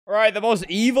All right, the most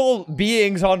evil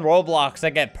beings on Roblox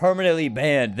that get permanently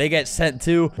banned. They get sent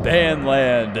to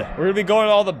banland. We're gonna be going to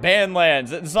all the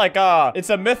banlands. It's like, it's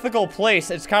a mythical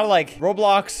place. It's kind of like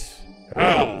Roblox.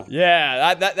 Oh.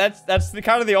 Yeah, that's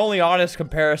kind of the only honest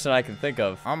comparison I can think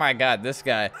of. Oh my god, this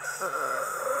guy.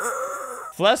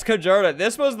 Fleskajorda,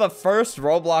 this was the first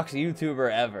Roblox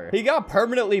YouTuber ever. He got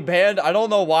permanently banned. I don't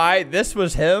know why. This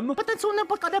was him.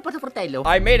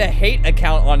 I made a hate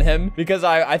account on him because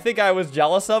I think I was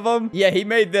jealous of him. Yeah, he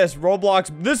made this Roblox.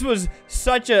 This was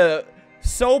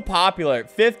so popular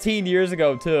 15 years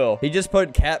ago too. He just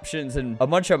put captions and a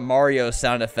bunch of Mario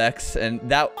sound effects and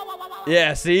that.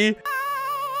 Yeah, see?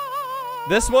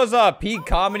 This was peak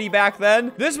comedy back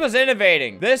then. This was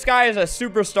innovating. This guy is a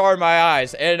superstar in my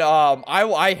eyes, and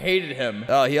I hated him.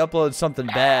 Oh, he uploaded something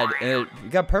bad, and he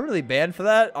got permanently banned for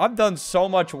that. I've done so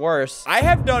much worse. I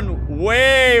have done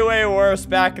way worse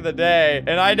back in the day,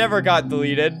 and I never got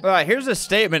deleted. All right, here's a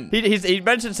statement. He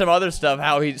mentioned some other stuff,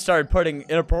 how he started putting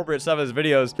inappropriate stuff in his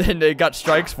videos, and they got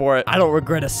strikes for it. I don't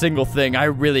regret a single thing. I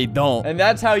really don't. And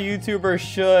that's how YouTubers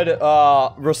should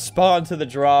respond to the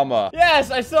drama.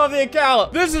 Yes, I still have the account.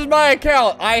 This is my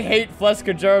account. I hate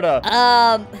Fleskajorda.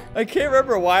 I can't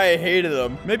remember why I hated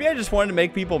him. Maybe I just wanted to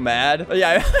make people mad. But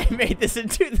yeah, I made this in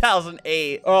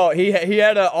 2008. Oh, he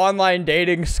had an online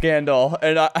dating scandal,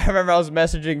 and I remember I was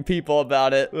messaging people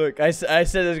about it. Look, I said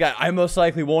to this guy, I most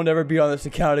likely won't ever be on this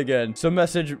account again. So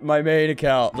message my main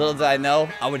account. Little did I know,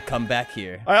 I would come back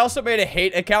here. I also made a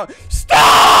hate account.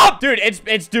 Stop! Dude,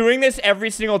 it's doing this every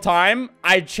single time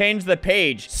I change the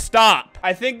page. Stop.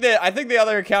 I think the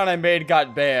other account I made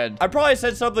got banned. I probably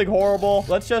said something horrible.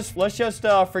 Let's just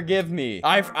forgive me.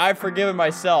 I've forgiven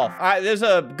myself. There's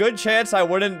a good chance I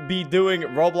wouldn't be doing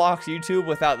Roblox YouTube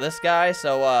without this guy.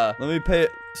 So let me pay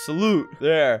salute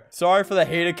there. Sorry for the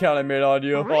hate account I made on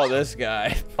you. Oh, this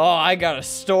guy. Oh, I got a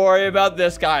story about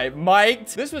this guy. Mike.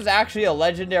 This was actually a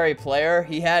legendary player.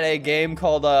 He had a game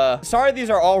called sorry, these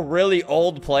are all really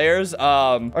old players.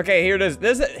 Okay, here it is.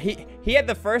 He had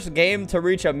the first game to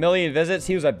reach 1 million visits.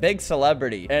 He was a big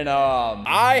celebrity. And,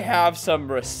 I have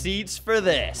some receipts for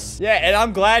this. Yeah, and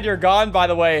I'm glad you're gone, by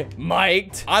the way,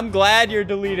 Mike. I'm glad you're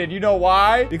deleted. You know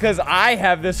why? Because I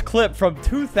have this clip from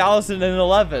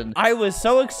 2011. I was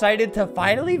so excited to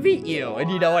finally meet you. And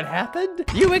you know what happened?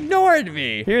 You ignored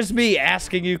me. Here's me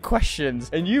asking you questions.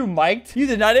 And you, Mike, you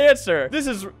did not answer. This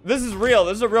is real.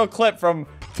 This is a real clip from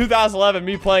 2011,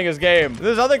 me playing his game.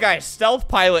 This other guy, Stealth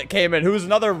Pilot, came in, who's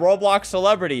another Roblox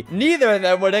celebrity. Neither of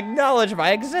them would acknowledge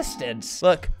my existence.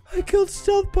 Look, I killed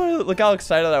Stealth Pilot. Look how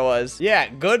excited I was. Yeah,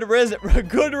 good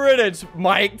riddance,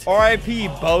 Mike. R.I.P.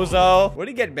 Bozo. What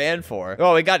did he get banned for?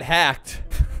 Oh, he got hacked.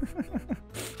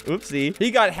 Oopsie.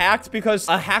 He got hacked because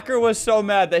a hacker was so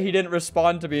mad that he didn't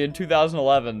respond to me in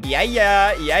 2011.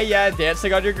 Yeah,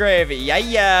 dancing on your grave.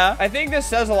 Yeah. I think this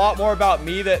says a lot more about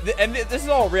me and this is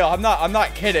all real. I'm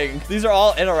not kidding. These are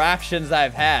all interactions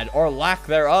I've had, or lack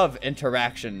thereof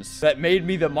interactions, that made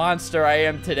me the monster I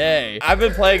am today. I've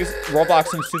been playing Roblox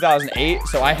since 2008,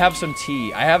 so I have some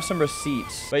tea. I have some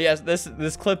receipts. But yes,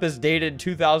 this clip is dated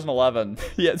 2011.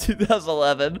 Yeah,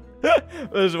 2011.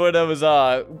 was when it was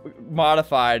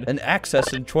modified and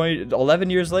accessed in 11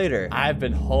 years later. I've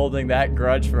been holding that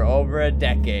grudge for over a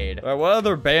decade. All right, what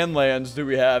other banlands do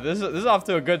we have? This is off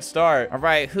to a good start. All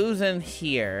right, who's in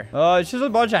here? It's just a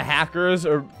bunch of hackers,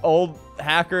 or old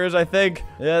hackers, I think.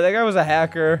 Yeah, that guy was a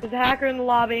hacker. There's a hacker in the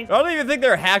lobby. I don't even think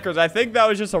they're hackers. I think that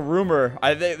was just a rumor.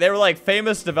 They were like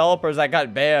famous developers that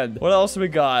got banned. What else we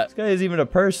got? This guy is even a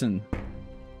person.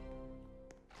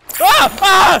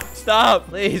 Stop,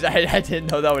 please. I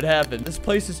didn't know that would happen. This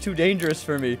place is too dangerous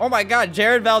for me. Oh my god,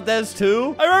 Jared Valdez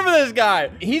too? I remember this guy.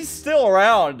 He's still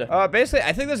around. Basically,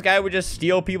 I think this guy would just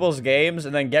steal people's games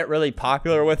and then get really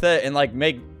popular with it and like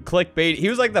make clickbait. He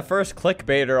was like the first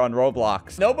clickbaiter on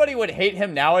Roblox. Nobody would hate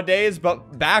him nowadays,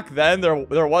 but back then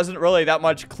there wasn't really that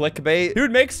much clickbait. He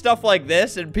would make stuff like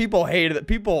this and people hated it.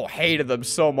 People hated them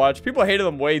so much. People hated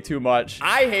them way too much.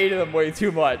 I hated them way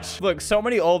too much. Look, so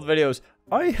many old videos.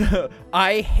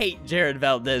 I hate Jared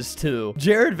Valdez too.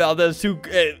 Jared Valdez who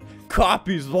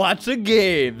copies lots of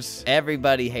games.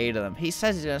 Everybody hated him. He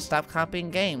says he's gonna stop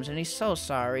copying games, and he's so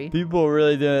sorry. People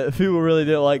really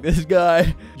didn't like this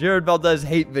guy. Jared Valdez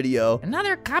hate video.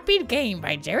 Another copied game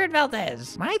by Jared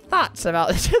Valdez. My thoughts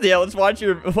about this. Yeah, let's watch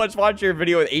your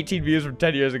video with 18 views from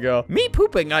 10 years ago. Me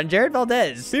pooping on Jared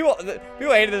Valdez. People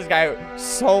hated this guy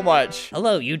so much.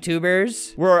 Hello,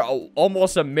 YouTubers. We're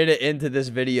almost a minute into this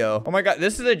video. Oh my god,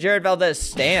 this is a Jared Valdez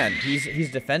stand. He's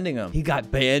defending him. He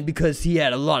got banned because he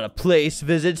had a lot of place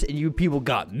visits and you people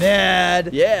got mad.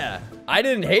 Yeah. I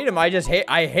didn't hate him. I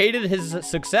hated his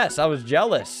success. I was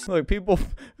jealous. Look, people,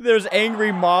 there's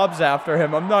angry mobs after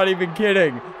him. I'm not even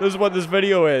kidding. This is what this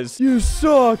video is. You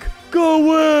suck. Go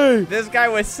away. This guy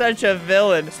was such a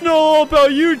villain. It's not all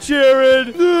about you,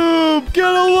 Jared. Noob, get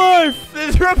a life.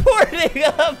 This reporting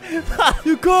of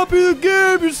you copied the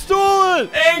game. You stole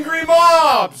it. Angry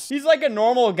mobs. He's like a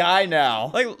normal guy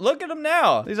now. Like, look at him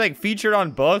now. He's like featured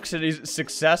on books and he's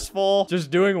successful, just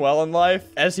doing well in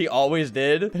life as he always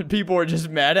did. And people were just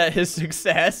mad at his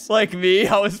success. Like me,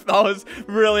 I was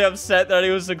really upset that he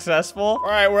was successful. All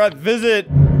right, we're at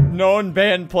visit known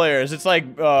band players. It's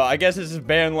like, I guess this is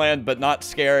Bandland, but not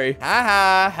scary.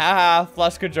 Haha,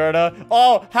 Fluskajerta.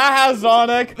 Oh, haha,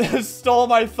 Zonic. Stole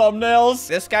my thumbnails.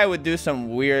 This guy would do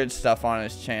some weird stuff on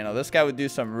his channel. This guy would do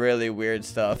some really weird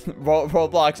stuff.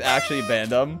 Roblox actually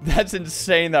banned him. That's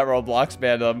insane that Roblox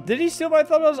banned him. Did he steal my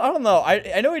thumbnails? I don't know.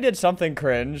 I know he did something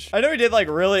cringe. I know he did like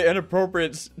really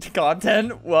inappropriate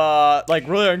content, like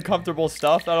really uncomfortable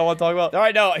stuff that I don't want to talk about. All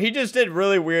right, no, he just did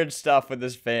really weird stuff with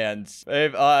his fans.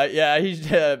 Yeah, he's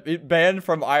banned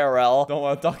from IRL. Don't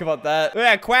want to talk about that.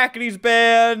 Yeah, Quackity's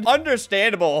banned.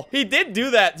 Understandable. He did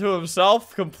do that to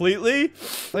himself completely.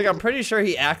 Like, I'm pretty sure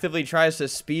he actively tries to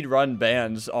speed run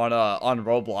bans on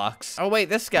Roblox. Oh, wait,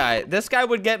 this guy. This guy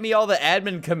would get me all the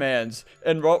admin commands.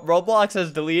 And Roblox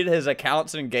has deleted his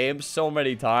accounts and games so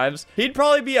many times. He'd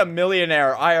probably be a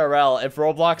millionaire IRL if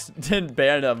Roblox didn't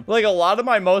ban him. Like, a lot of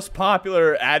my most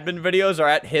popular admin videos are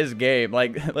at his game.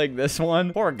 Like this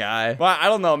one. Poor guy. Well, I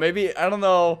don't know. Maybe, I don't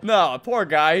know. No, poor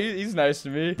guy. He's nice to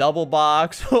me. Double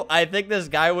box. I think this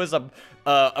guy was a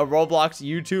Roblox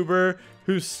YouTuber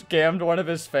who scammed one of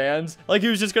his fans. Like, he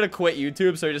was just gonna quit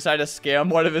YouTube, so he decided to scam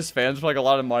one of his fans for like a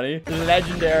lot of money.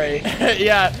 Legendary.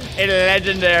 Yeah, a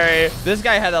legendary. This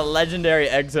guy had a legendary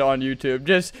exit on YouTube.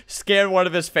 Just scammed one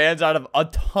of his fans out of a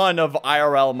ton of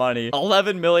IRL money.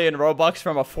 11 million Robux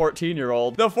from a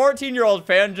 14-year-old. The 14-year-old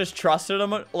fan just trusted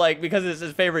him, like, because it's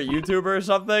his favorite YouTuber or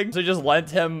something. So he just lent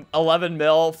him 11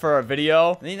 mil for a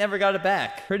video, and he never got it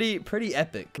back. Pretty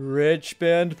epic. Rich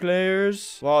band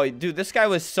players. Wow, dude, this guy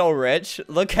was so rich.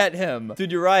 Look at him.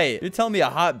 Dude, you're right. You're telling me a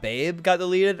hot babe got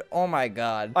deleted? Oh my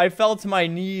god. I fell to my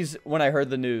knees when I heard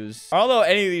the news. I don't know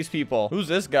any of these people. Who's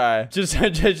this guy? Just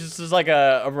like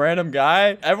a random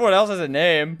guy? Everyone else has a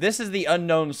name. This is the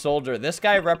unknown soldier. This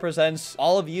guy represents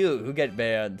all of you who get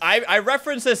banned. I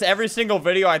reference this every single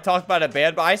video I talk about a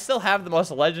ban, but I still have the most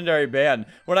legendary ban.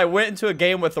 When I went into a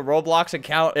game with the Roblox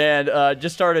account and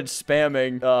just started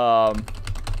spamming,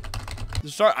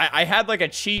 I had like a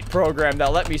cheat program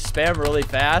that let me spam really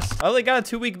fast. I only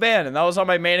got a 2-week ban, and that was on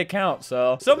my main account.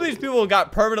 So some of these people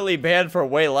got permanently banned for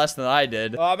way less than I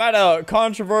did. I'm at a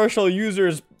controversial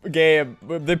users game.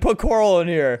 They put Coral in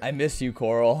here. I miss you,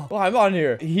 Coral. Oh, I'm on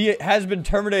here. He has been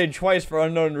terminated twice for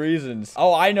unknown reasons.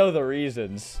 Oh, I know the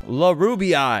reasons. La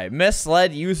Rubii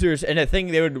misled users into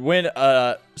thinking they would win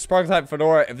a Spark Type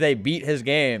Fedora if they beat his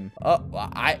game. Oh,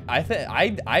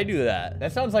 I do that.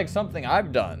 That sounds like something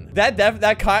I've done.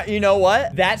 You know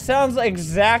what? That sounds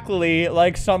exactly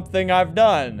like something I've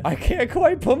done. I can't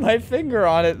quite put my finger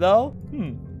on it though.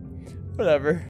 Whatever.